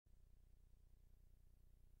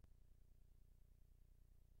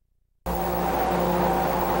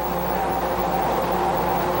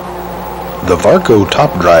The Varco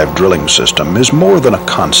top drive drilling system is more than a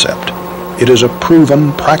concept. It is a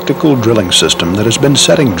proven, practical drilling system that has been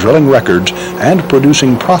setting drilling records and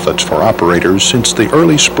producing profits for operators since the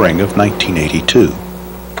early spring of 1982.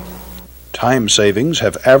 Time savings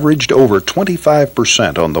have averaged over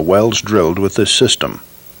 25% on the wells drilled with this system.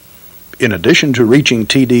 In addition to reaching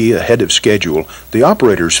TD ahead of schedule, the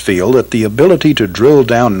operators feel that the ability to drill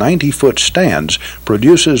down 90-foot stands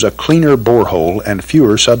produces a cleaner borehole and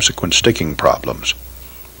fewer subsequent sticking problems.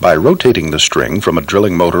 By rotating the string from a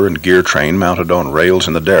drilling motor and gear train mounted on rails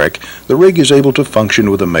in the derrick, the rig is able to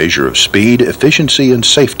function with a measure of speed, efficiency, and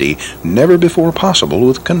safety never before possible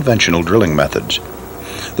with conventional drilling methods.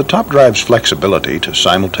 The top drive's flexibility to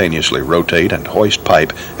simultaneously rotate and hoist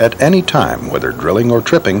pipe at any time, whether drilling or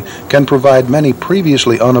tripping, can provide many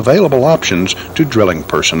previously unavailable options to drilling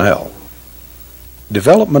personnel.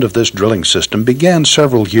 Development of this drilling system began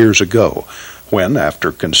several years ago, when,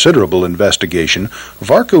 after considerable investigation,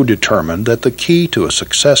 Varco determined that the key to a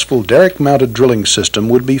successful derrick-mounted drilling system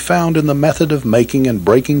would be found in the method of making and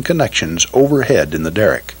breaking connections overhead in the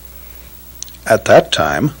derrick. At that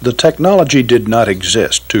time, the technology did not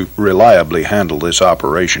exist to reliably handle this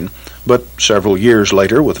operation, but several years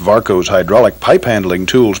later, with Varco's hydraulic pipe handling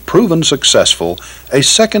tools proven successful, a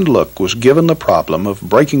second look was given the problem of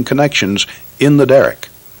breaking connections in the derrick.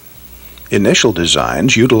 Initial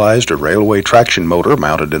designs utilized a railway traction motor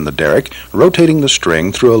mounted in the derrick, rotating the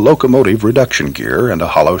string through a locomotive reduction gear and a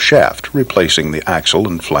hollow shaft, replacing the axle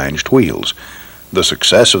and flanged wheels. The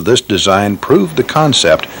success of this design proved the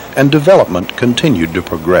concept, and development continued to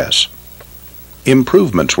progress.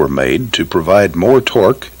 Improvements were made to provide more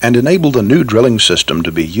torque and enable the new drilling system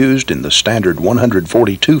to be used in the standard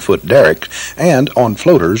 142-foot derrick and on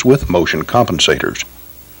floaters with motion compensators.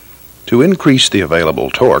 To increase the available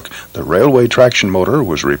torque, the railway traction motor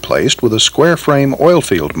was replaced with a square-frame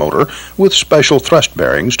oil-field motor with special thrust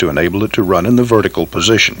bearings to enable it to run in the vertical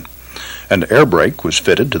position. An air brake was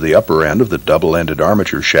fitted to the upper end of the double-ended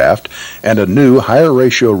armature shaft, and a new higher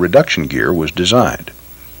ratio reduction gear was designed.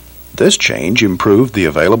 This change improved the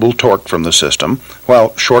available torque from the system,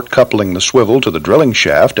 while short-coupling the swivel to the drilling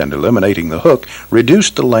shaft and eliminating the hook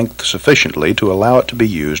reduced the length sufficiently to allow it to be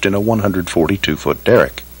used in a 142-foot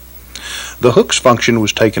derrick. The hook's function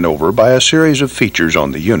was taken over by a series of features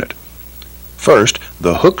on the unit. First,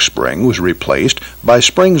 the hook spring was replaced by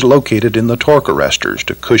springs located in the torque arresters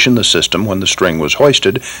to cushion the system when the string was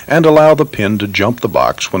hoisted and allow the pin to jump the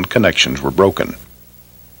box when connections were broken.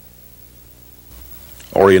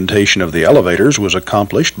 Orientation of the elevators was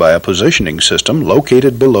accomplished by a positioning system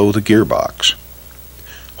located below the gearbox.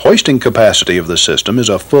 Hoisting capacity of the system is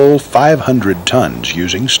a full 500 tons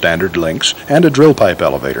using standard links and a drill pipe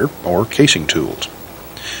elevator or casing tools.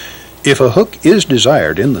 If a hook is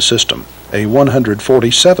desired in the system, a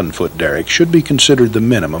 147-foot derrick should be considered the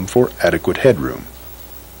minimum for adequate headroom.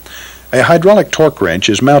 A hydraulic torque wrench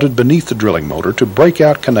is mounted beneath the drilling motor to break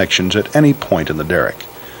out connections at any point in the derrick.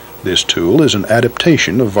 This tool is an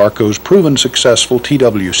adaptation of Varco's proven successful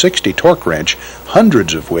TW60 torque wrench,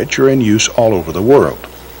 hundreds of which are in use all over the world.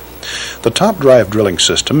 The top drive drilling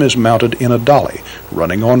system is mounted in a dolly,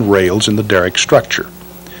 running on rails in the derrick structure.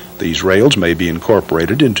 These rails may be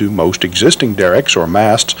incorporated into most existing derricks or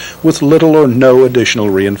masts with little or no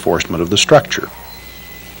additional reinforcement of the structure.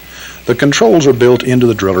 The controls are built into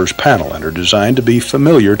the driller's panel and are designed to be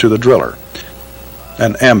familiar to the driller.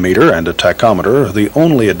 An ammeter and a tachometer are the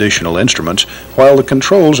only additional instruments, while the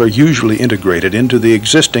controls are usually integrated into the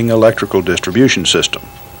existing electrical distribution system.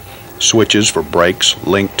 Switches for brakes,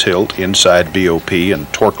 link tilt, inside BOP, and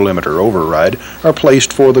torque limiter override are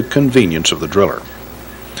placed for the convenience of the driller.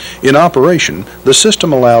 In operation, the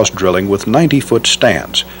system allows drilling with 90-foot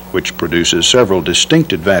stands, which produces several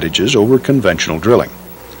distinct advantages over conventional drilling.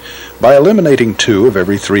 By eliminating 2 of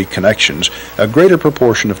every 3 connections, a greater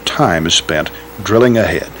proportion of time is spent drilling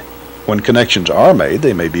ahead. When connections are made,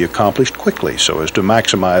 they may be accomplished quickly so as to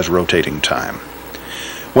maximize rotating time.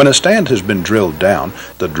 When a stand has been drilled down,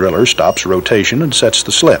 the driller stops rotation and sets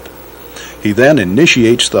the slip. He then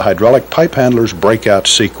initiates the hydraulic pipe handler's breakout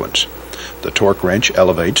sequence. The torque wrench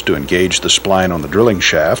elevates to engage the spline on the drilling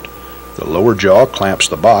shaft. The lower jaw clamps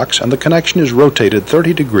the box, and the connection is rotated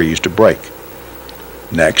 30 degrees to break.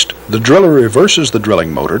 Next, the driller reverses the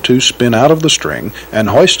drilling motor to spin out of the string and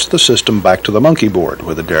hoists the system back to the monkey board,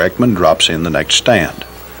 where the derrickman drops in the next stand.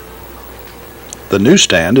 The new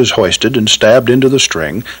stand is hoisted and stabbed into the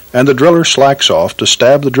string, and the driller slacks off to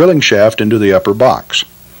stab the drilling shaft into the upper box.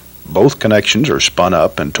 Both connections are spun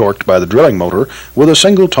up and torqued by the drilling motor with a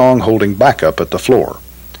single tong holding backup at the floor.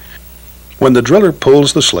 When the driller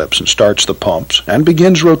pulls the slips and starts the pumps and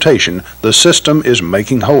begins rotation, the system is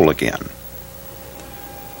making whole again.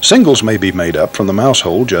 Singles may be made up from the mouse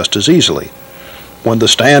hole just as easily. When the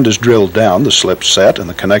stand is drilled down, the slip set, and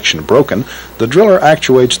the connection broken, the driller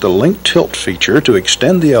actuates the link tilt feature to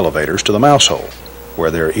extend the elevators to the mouse hole,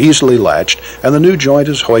 where they are easily latched and the new joint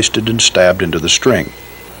is hoisted and stabbed into the string.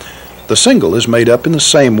 The single is made up in the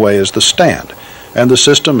same way as the stand, and the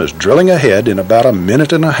system is drilling ahead in about a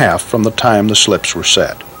minute and a half from the time the slips were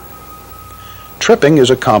set. Tripping is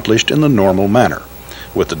accomplished in the normal manner.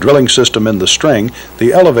 With the drilling system in the string,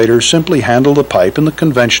 the elevators simply handle the pipe in the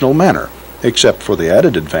conventional manner, except for the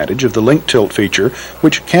added advantage of the link tilt feature,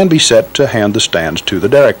 which can be set to hand the stands to the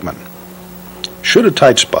derrickman. Should a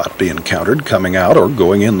tight spot be encountered coming out or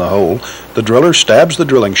going in the hole, the driller stabs the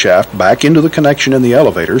drilling shaft back into the connection in the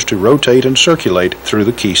elevators to rotate and circulate through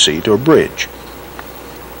the key seat or bridge.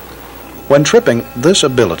 When tripping, this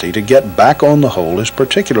ability to get back on the hole is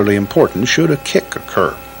particularly important should a kick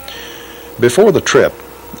occur. Before the trip,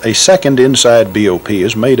 a second inside BOP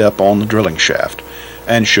is made up on the drilling shaft,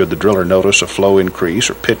 and should the driller notice a flow increase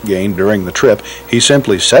or pit gain during the trip, he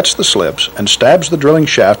simply sets the slips and stabs the drilling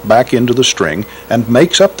shaft back into the string and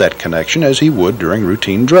makes up that connection as he would during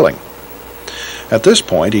routine drilling. At this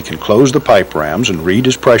point, he can close the pipe rams and read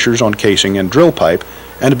his pressures on casing and drill pipe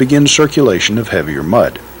and begin circulation of heavier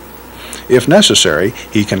mud. If necessary,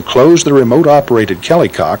 he can close the remote-operated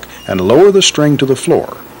kellycock and lower the string to the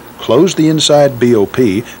floor, close the inside BOP,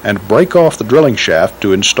 and break off the drilling shaft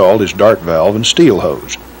to install his dart valve and steel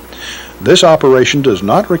hose. This operation does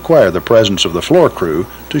not require the presence of the floor crew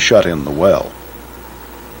to shut in the well.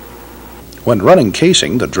 When running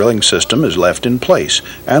casing, the drilling system is left in place,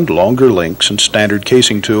 and longer links and standard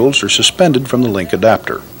casing tools are suspended from the link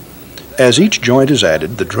adapter. As each joint is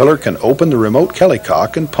added, the driller can open the remote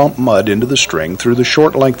kellycock and pump mud into the string through the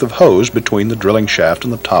short length of hose between the drilling shaft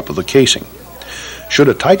and the top of the casing. Should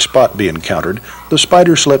a tight spot be encountered, the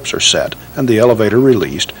spider slips are set and the elevator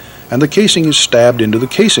released, and the casing is stabbed into the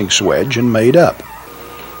casing swedge and made up.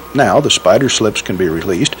 Now the spider slips can be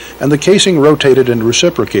released and the casing rotated and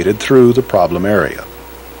reciprocated through the problem area.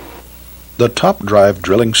 The top drive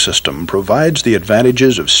drilling system provides the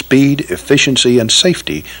advantages of speed, efficiency, and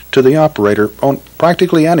safety to the operator on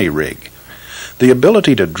practically any rig. The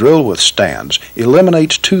ability to drill with stands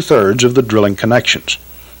eliminates 2/3 of the drilling connections,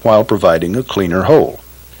 while providing a cleaner hole.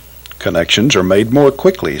 Connections are made more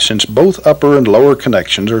quickly since both upper and lower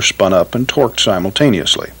connections are spun up and torqued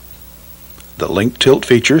simultaneously. The link tilt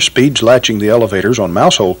feature speeds latching the elevators on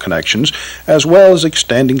mouse hole connections, as well as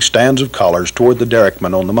extending stands of collars toward the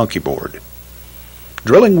derrickman on the monkey board.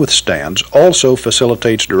 Drilling with stands also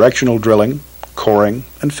facilitates directional drilling, coring,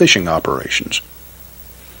 and fishing operations.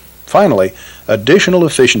 Finally, additional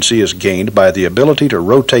efficiency is gained by the ability to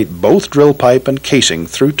rotate both drill pipe and casing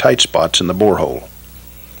through tight spots in the borehole.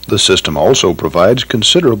 The system also provides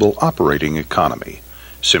considerable operating economy.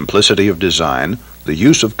 Simplicity of design, the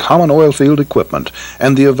use of common oil field equipment,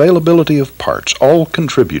 and the availability of parts all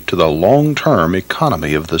contribute to the long-term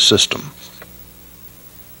economy of the system.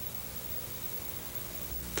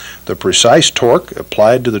 The precise torque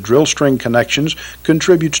applied to the drill string connections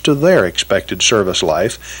contributes to their expected service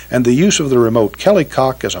life, and the use of the remote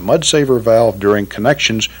kellycock as a mud-saver valve during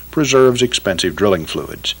connections preserves expensive drilling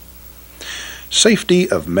fluids. Safety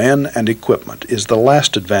of men and equipment is the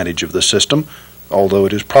last advantage of the system, although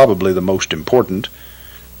it is probably the most important.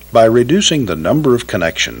 By reducing the number of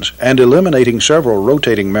connections and eliminating several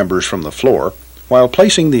rotating members from the floor, while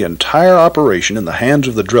placing the entire operation in the hands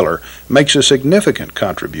of the driller makes a significant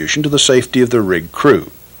contribution to the safety of the rig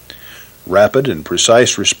crew. Rapid and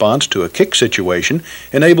precise response to a kick situation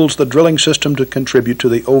enables the drilling system to contribute to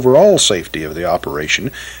the overall safety of the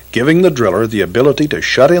operation, giving the driller the ability to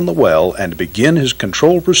shut in the well and begin his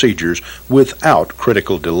control procedures without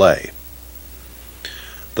critical delay.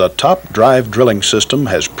 The top drive drilling system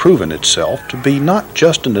has proven itself to be not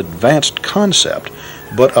just an advanced concept,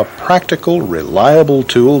 but a practical, reliable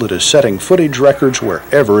tool that is setting footage records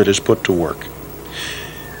wherever it is put to work.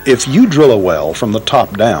 If you drill a well from the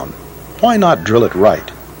top down, why not drill it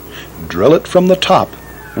right? Drill it from the top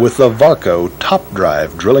with the Varco top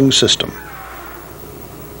drive drilling system.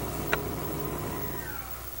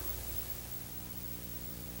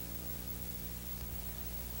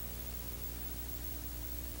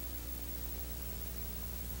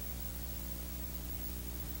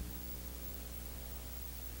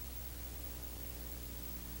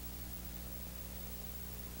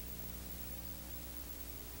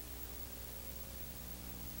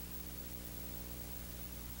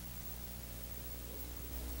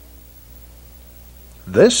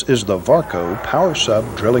 This is the Varco Power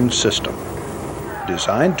Sub drilling system.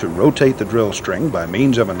 Designed to rotate the drill string by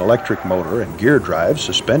means of an electric motor and gear drive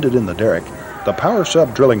suspended in the derrick, The power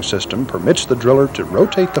sub drilling system permits the driller to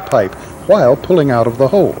rotate the pipe while pulling out of the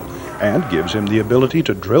hole, and gives him the ability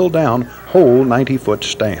to drill down whole 90-foot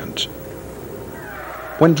stands.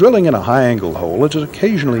 When drilling in a high-angle hole, it is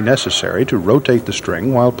occasionally necessary to rotate the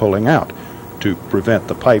string while pulling out, to prevent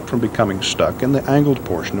the pipe from becoming stuck in the angled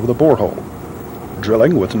portion of the borehole.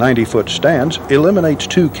 Drilling with 90-foot stands eliminates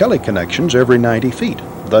 2 Kelly connections every 90 feet,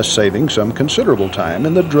 thus saving some considerable time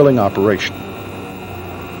in the drilling operation.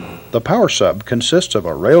 The power sub consists of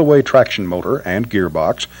a railway traction motor and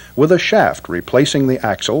gearbox with a shaft replacing the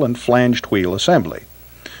axle and flanged wheel assembly.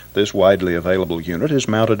 This widely available unit is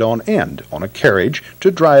mounted on end on a carriage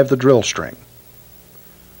to drive the drill string.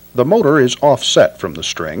 The motor is offset from the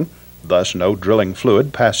string, thus no drilling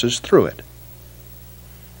fluid passes through it.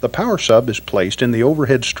 The power sub is placed in the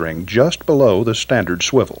overhead string just below the standard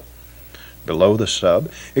swivel. Below the sub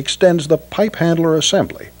extends the pipe handler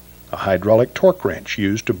assembly, a hydraulic torque wrench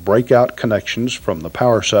used to break out connections from the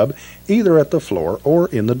power sub either at the floor or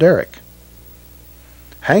in the derrick.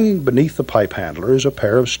 Hanging beneath the pipe handler is a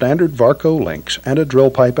pair of standard Varco links and a drill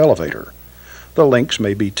pipe elevator. The links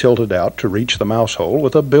may be tilted out to reach the mouse hole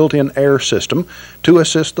with a built-in air system to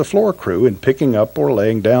assist the floor crew in picking up or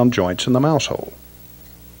laying down joints in the mouse hole.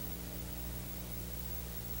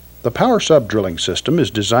 The power sub drilling system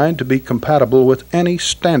is designed to be compatible with any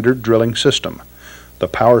standard drilling system. The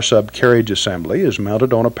power sub carriage assembly is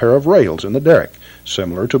mounted on a pair of rails in the derrick,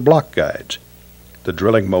 similar to block guides. The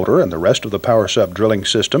drilling motor and the rest of the power sub drilling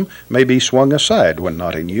system may be swung aside when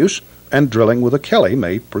not in use, and drilling with a Kelly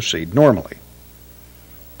may proceed normally.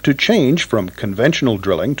 To change from conventional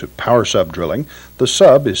drilling to power sub drilling, the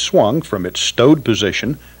sub is swung from its stowed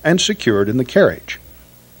position and secured in the carriage.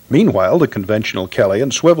 Meanwhile, the conventional Kelly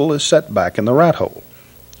and swivel is set back in the rat hole.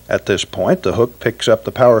 At this point, the hook picks up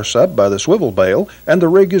the power sub by the swivel bail, and the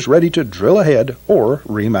rig is ready to drill ahead or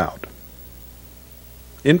ream out.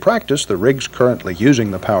 In practice, the rigs currently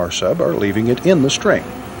using the power sub are leaving it in the string,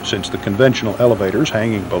 since the conventional elevators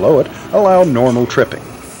hanging below it allow normal tripping.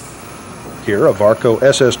 Here, a Varco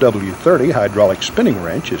SSW-30 hydraulic spinning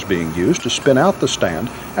wrench is being used to spin out the stand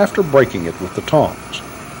after breaking it with the tongs.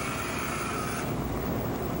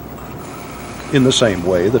 In the same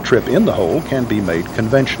way, the trip in the hole can be made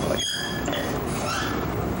conventionally.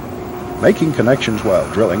 Making connections while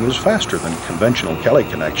drilling is faster than conventional Kelly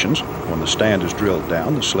connections. When the stand is drilled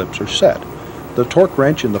down, the slips are set. The torque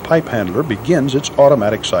wrench in the pipe handler begins its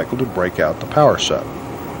automatic cycle to break out the power sub.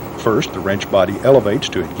 First, the wrench body elevates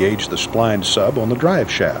to engage the splined sub on the drive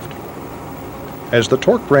shaft. As the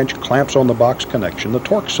torque wrench clamps on the box connection, the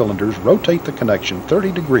torque cylinders rotate the connection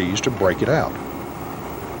 30 degrees to break it out.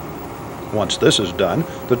 Once this is done,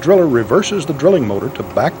 the driller reverses the drilling motor to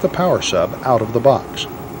back the power sub out of the box.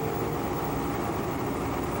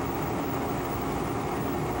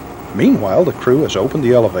 Meanwhile, the crew has opened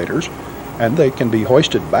the elevators, and they can be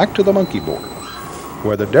hoisted back to the monkey board,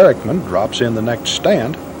 where the derrickman drops in the next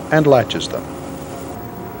stand and latches them.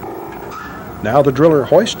 Now the driller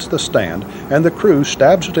hoists the stand, and the crew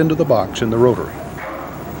stabs it into the box in the rotary.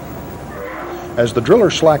 As the driller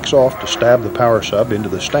slacks off to stab the power sub into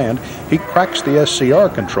the stand, he cracks the SCR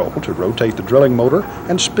control to rotate the drilling motor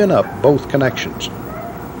and spin up both connections.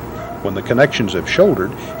 When the connections have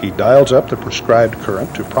shouldered, he dials up the prescribed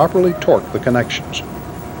current to properly torque the connections.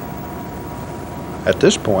 At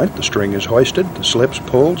this point, the string is hoisted, the slips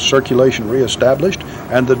pulled, circulation reestablished,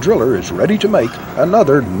 and the driller is ready to make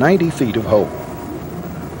another 90 feet of hole.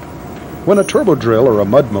 When a turbo drill or a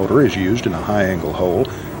mud motor is used in a high-angle hole,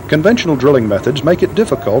 conventional drilling methods make it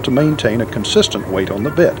difficult to maintain a consistent weight on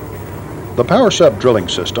the bit. The power sub drilling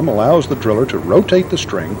system allows the driller to rotate the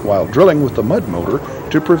string while drilling with the mud motor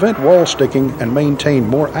to prevent wall sticking and maintain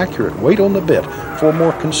more accurate weight on the bit for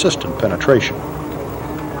more consistent penetration.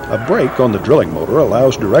 A brake on the drilling motor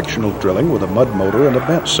allows directional drilling with a mud motor and a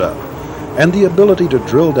bent sub, and the ability to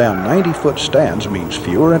drill down 90-foot stands means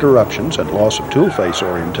fewer interruptions and loss of tool face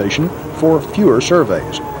orientation for fewer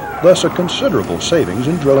surveys, thus a considerable savings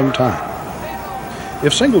in drilling time.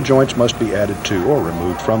 If single joints must be added to or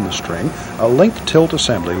removed from the string, a link tilt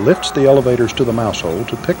assembly lifts the elevators to the mouse hole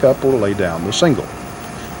to pick up or lay down the single.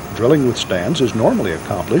 Drilling with stands is normally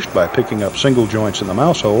accomplished by picking up single joints in the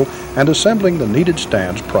mouse hole and assembling the needed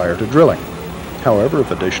stands prior to drilling. However,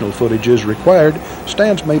 if additional footage is required,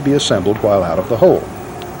 stands may be assembled while out of the hole,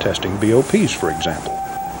 testing BOPs, for example.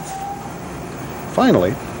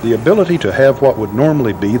 Finally, the ability to have what would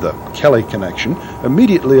normally be the Kelly connection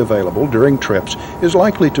immediately available during trips is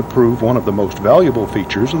likely to prove one of the most valuable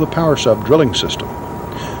features of the power sub drilling system.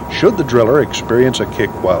 Should the driller experience a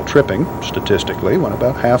kick while tripping, statistically when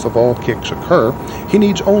about half of all kicks occur, he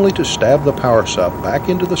needs only to stab the power sub back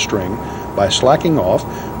into the string by slacking off,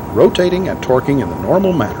 rotating and torquing in the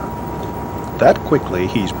normal manner. That quickly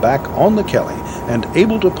he's back on the Kelly and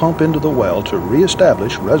able to pump into the well to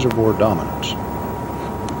re-establish reservoir dominance.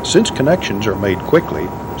 Since connections are made quickly,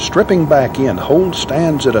 stripping back in whole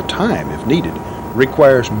stands at a time if needed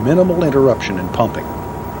requires minimal interruption in pumping.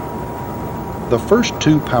 The first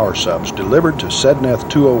two power subs delivered to Sedneth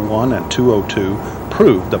 201 and 202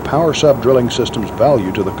 proved the power sub drilling system's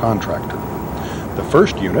value to the contractor. The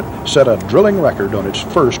first unit set a drilling record on its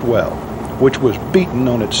first well, which was beaten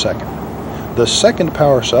on its second. The second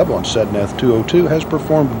power sub on Sedneth 202 has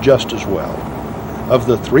performed just as well. Of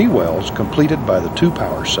the 3 wells completed by the 2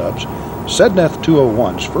 power subs, Sedneth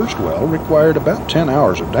 201's first well required about 10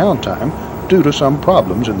 hours of downtime due to some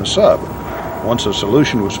problems in the sub. Once a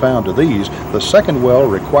solution was found to these, the second well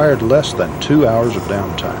required less than 2 hours of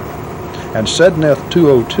downtime. And Sedneth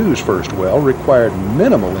 202's first well required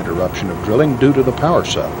minimal interruption of drilling due to the power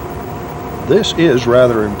sub. This is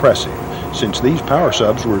rather impressive, since these power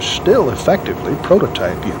subs were still effectively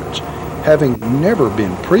prototype units, having never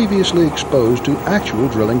been previously exposed to actual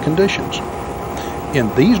drilling conditions.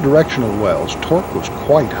 In these directional wells, torque was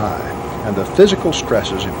quite high, and the physical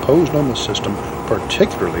stresses imposed on the system,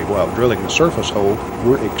 particularly while drilling the surface hole,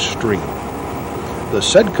 were extreme. The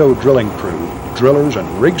Sedco drilling crew, drillers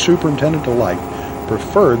and rig superintendent alike,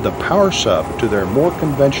 preferred the power sub to their more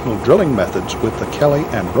conventional drilling methods with the Kelly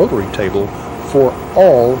and rotary table for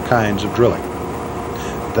all kinds of drilling.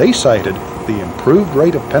 They cited the improved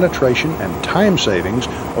rate of penetration and time savings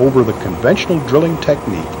over the conventional drilling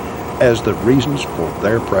technique as the reasons for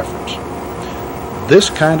their preference. This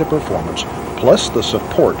kind of performance, plus the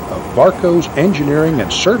support of Varco's engineering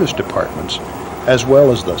and service departments, as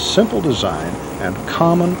well as the simple design and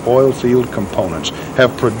common oil field components,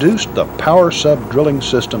 have produced the power sub drilling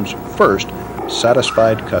system's first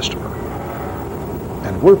satisfied customer.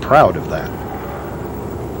 And we're proud of that.